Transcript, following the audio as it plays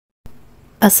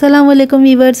Assalamualaikum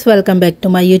viewers, welcome back to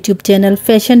my YouTube channel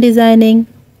Fashion Designing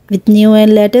with new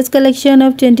and latest collection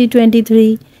of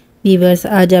 2023। Viewers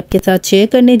आज आपके साथ share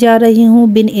करने जा रही हूँ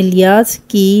बिन इलियास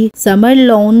की समर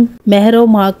लॉन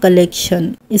mehr-o-mah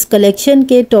कलेक्शन। इस कलेक्शन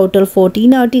के टोटल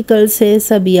 14 आर्टिकल्स है।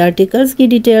 सभी आर्टिकल्स की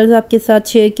डिटेल्स आपके साथ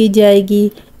शेयर की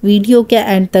जाएगी। वीडियो के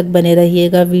एंड तक बने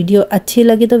रहिएगा। वीडियो अच्छी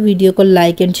लगे तो वीडियो को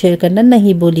लाइक एंड शेयर करना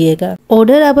नहीं भूलिएगा।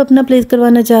 ऑर्डर आप अपना प्लेस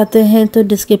करवाना चाहते हैं तो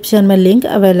डिस्क्रिप्शन में लिंक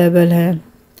अवेलेबल है।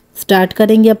 स्टार्ट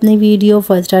करेंगे अपनी वीडियो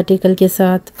फर्स्ट आर्टिकल के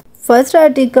साथ। First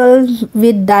article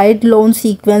with diet loan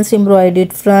sequence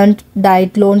embroidered front,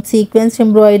 diet loan sequence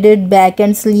embroidered back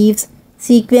and sleeves,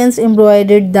 sequence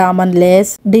embroidered दामन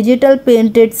less, digital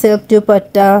painted silk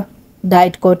dupatta,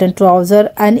 diet cotton trouser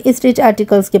and stitch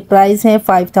articles के price हैं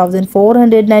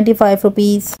 5495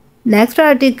 rupees. Next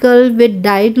article with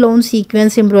diet loan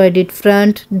sequence embroidered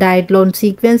front, diet loan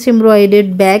sequence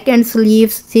embroidered back and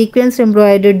sleeves, sequence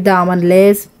embroidered दामन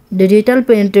less, digital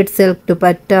painted silk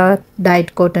dupatta, diet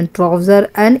cotton trouser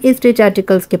and stitch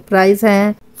articles के price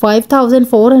हैं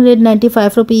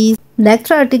 5495 rupees.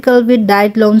 Next article with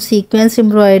diet loan sequence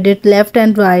embroidered left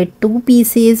and right 2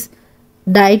 pieces,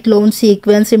 diet loan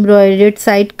sequence embroidered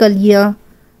side कलिया,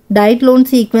 diet loan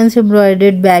sequence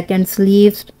embroidered back and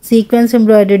sleeves, sequence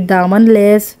embroidered दामन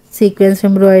less, sequence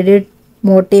embroidered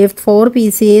motive 4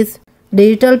 pieces,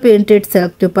 digital painted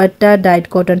silk dupatta, diet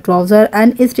cotton trouser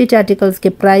and stitch articles के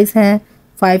price हैं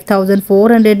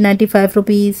 5495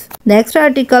 rupees. Next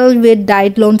article with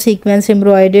diet loan sequence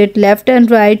embroidered left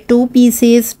and right 2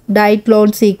 pieces, diet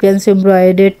loan sequence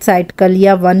embroidered side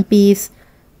कलिया 1 piece,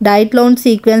 diet loan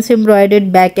sequence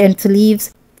embroidered back and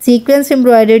sleeves, sequence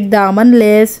embroidered दामन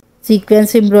less,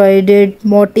 sequence embroidered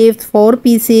motive 4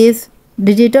 pieces,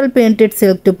 digital painted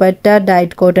silk dupatta,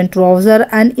 diet cotton trouser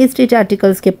and stitch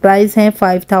articles के price हैं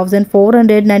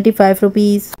 5495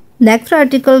 rupees. Next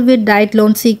article with diet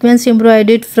loan sequence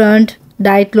embroidered front,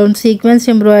 diet loan sequence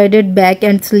embroidered back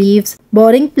and sleeves,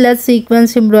 boring plus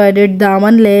sequence embroidered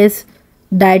दामन less,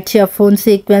 diet chiffon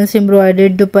sequence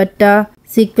embroidered दुपट्टा,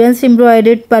 sequence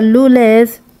embroidered पल्लू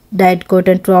less, diet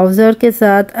cotton trouser के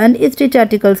साथ and stitch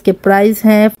articles के price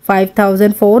हैं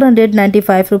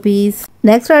 5495 rupees.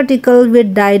 Next article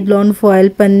with diet loan foil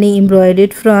पन्नी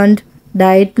embroidered front,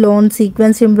 diet loan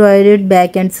sequence embroidered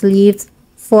back and sleeves,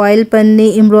 foil पन्नी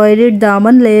embroidered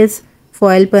दामन less,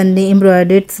 foil पन्नी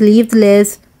embroidered sleeves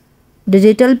less,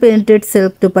 digital painted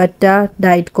silk दुपट्टा,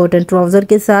 diet cotton trouser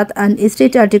के साथ and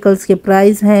stitch articles के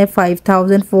price हैं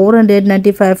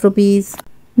 5495 rupees.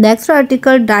 Next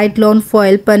article diet loan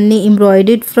foil पन्नी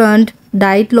embroidered front,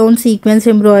 diet loan sequence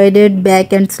embroidered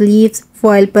back and sleeves,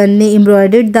 foil पन्नी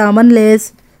embroidered दामन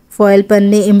less, foil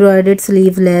पन्नी embroidered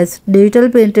sleeve less, digital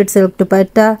painted silk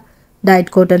दुपट्टा, diet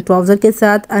cotton trouser के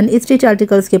साथ and stitch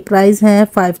articles के price हैं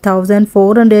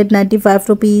 5495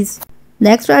 rupees.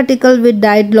 Next article with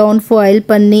diet loan foil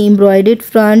पन्नी embroidered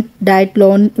front, diet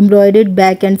loan embroidered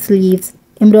back and sleeves,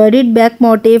 embroidered back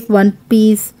motive 1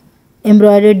 piece,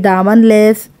 embroidered दामन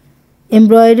less,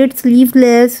 embroidered sleeve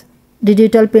less,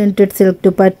 digital painted silk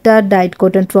दुपट्टा, diet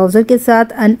cotton trouser के साथ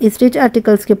and stitch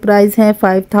articles के price हैं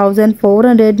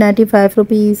 5495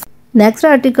 rupees. Next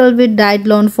article with diet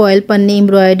loan foil पन्नी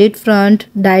embroidered front,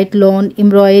 diet loan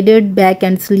embroidered back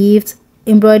and sleeves,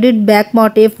 embroidered back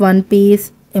motive 1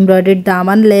 piece, embroidered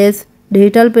दामन less,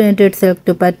 digital painted silk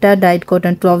दुपट्टा, diet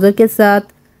cotton trouser के साथ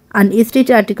and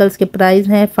stitch articles के price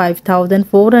हैं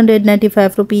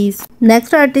 5495 rupees.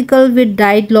 Next article with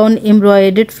diet loan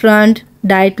embroidered front,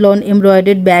 diet loan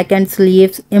embroidered back and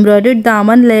sleeves, embroidered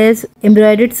दामन less,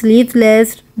 embroidered sleeve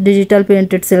less, digital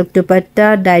painted silk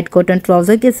दुपट्टा, diet cotton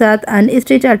trouser के साथ and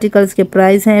stitch articles के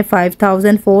price हैं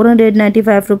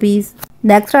 5495 rupees.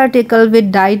 Next article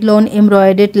with diet loan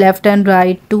embroidered left and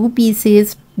right 2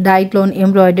 pieces, diet loan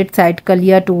embroidered side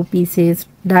कलिया 2 pieces,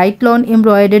 diet loan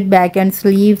embroidered back and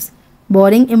sleeves,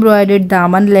 boring embroidered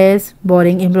दामन less,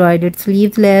 boring embroidered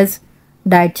sleeve less,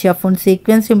 diet chiffon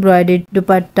sequence embroidered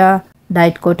दुपट्टा,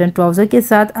 diet cotton trouser के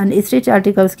साथ and stitch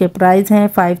articles के price हैं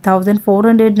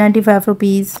 5495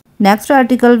 rupees. Next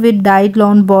article with diet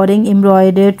loan boring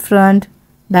embroidered front,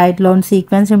 diet loan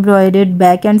sequence embroidered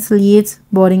back and sleeves,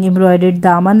 boring embroidered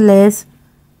दामन less,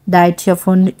 diet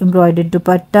chiffon embroidered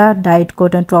दुपट्टा, diet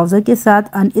cotton trouser के साथ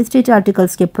and stitch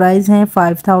articles के price हैं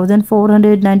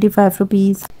 5495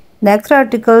 rupees. Next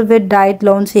article with diet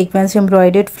loan sequence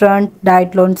embroidered front,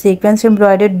 diet loan sequence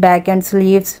embroidered back and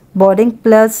sleeves, boring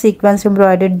plus sequence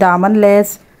embroidered दामन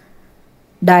less,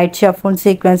 diet chiffon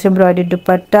sequence embroidered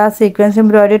दुपट्टा, sequence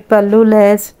embroidered पल्लू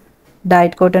less,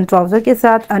 diet cotton trouser के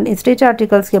साथ and stitch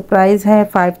articles के price हैं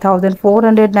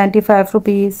 5495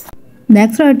 rupees.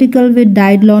 Next article with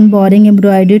diet loan boring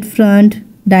embroidered front,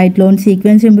 diet lawn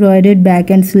sequence embroidered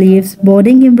back and sleeves,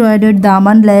 boarding embroidered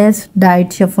दामन less,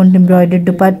 diet chiffon embroidered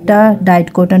दुपट्टा, diet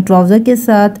cotton trouser के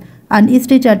साथ।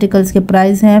 Unstitch articles के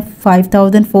price हैं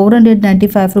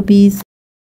 5495 rupees.